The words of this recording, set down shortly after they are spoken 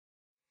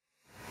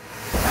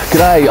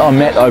G'day, I'm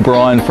Matt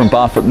O'Brien from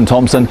Barfoot and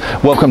Thompson.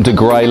 Welcome to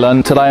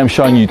Lynn. Today I'm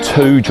showing you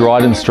 2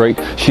 Dryden Street.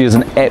 She is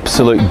an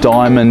absolute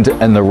diamond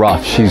in the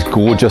rough. She's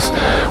gorgeous.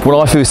 When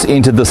I first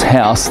entered this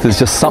house, there's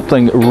just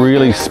something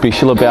really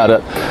special about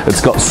it.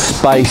 It's got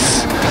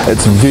space,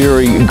 it's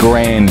very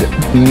grand,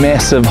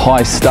 massive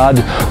high stud,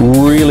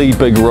 really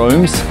big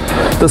rooms.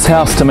 This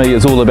house to me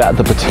is all about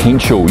the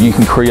potential. You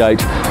can create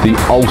the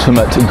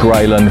ultimate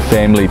Lynn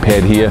family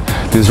pad here.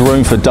 There's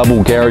room for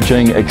double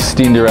garaging,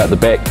 extender out the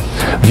back,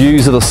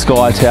 views of the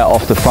sky tower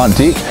off the front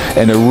deck,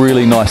 and a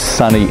really nice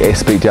sunny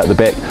aspect out the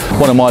back.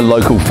 One of my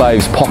local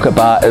faves, Pocket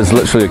Bar, is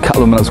literally a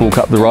couple of minutes walk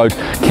up the road.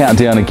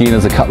 Countdown again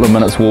is a couple of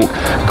minutes walk.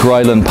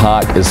 Lynn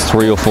Park is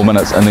 3 or 4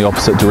 minutes in the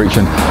opposite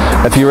direction.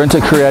 If you're into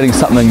creating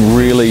something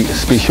really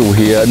special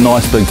here, a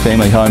nice big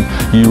family home,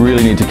 you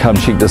really need to come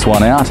check this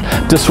one out.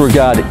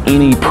 Disregard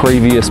any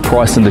previous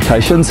price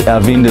indications. Our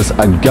vendors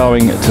are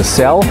going to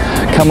sell.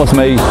 Come with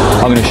me,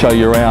 I'm going to show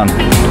you around.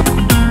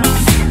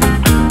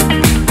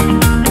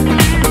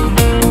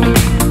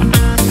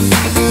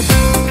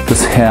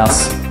 This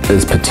house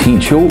is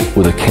potential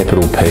with a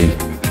capital P.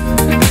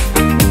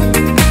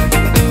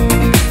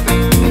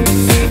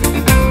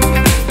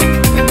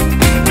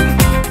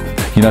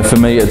 You know, for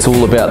me, it's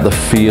all about the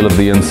feel of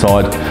the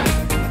inside.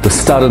 The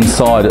stud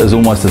inside is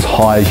almost as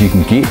high as you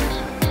can get.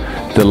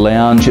 The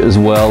lounge as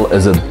well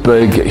is a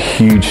big,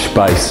 huge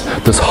space.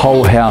 This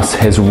whole house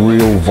has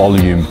real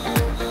volume.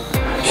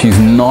 She's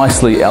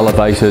nicely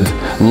elevated,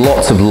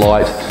 lots of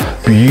light,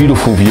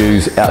 beautiful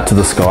views out to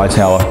the sky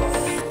tower.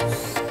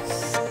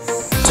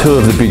 2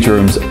 of the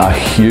bedrooms are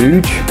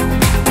huge.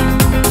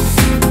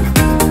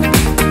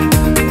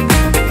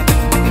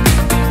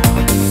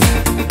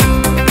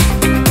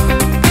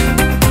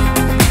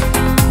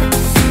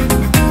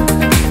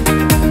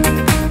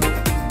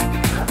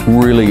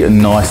 Really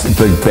nice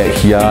big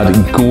backyard,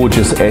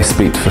 gorgeous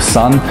aspect for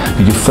sun.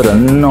 You can fit a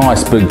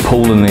nice big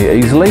pool in there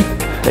easily,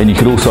 and you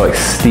could also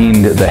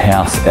extend the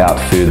house out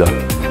further.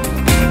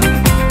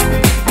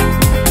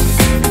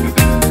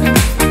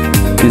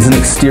 There's an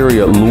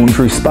exterior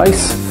laundry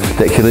space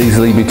that could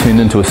easily be turned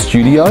into a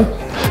studio.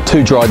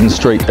 2 Dryden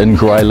Street in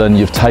Lynn,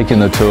 you've taken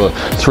the tour.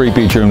 3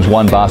 bedrooms,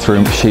 1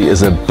 bathroom. She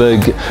is a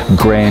big,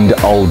 grand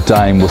old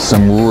dame with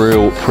some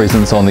real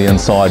presence on the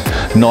inside.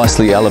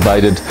 Nicely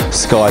elevated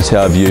sky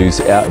tower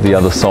views out the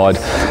other side.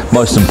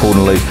 Most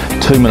importantly,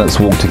 2 minutes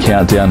walk to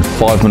Countdown,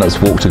 5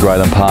 minutes walk to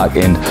Lynn Park,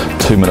 and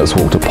 2 minutes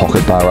walk to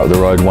Pocket Bar up the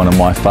road, one of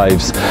my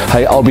faves.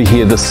 Hey, I'll be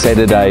here this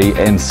Saturday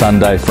and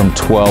Sunday from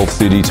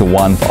 12:30 to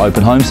 1 for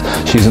open homes.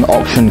 She's an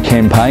auction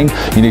campaign.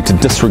 You need to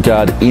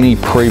disregard any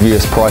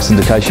previous price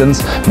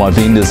indications. My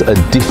vendors are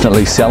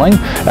definitely selling.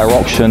 Our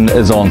auction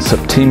is on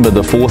September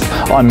the 4th.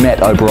 I'm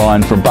Matt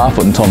O'Brien from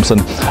Barfoot and Thompson.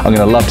 I'm going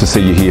to love to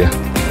see you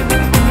here.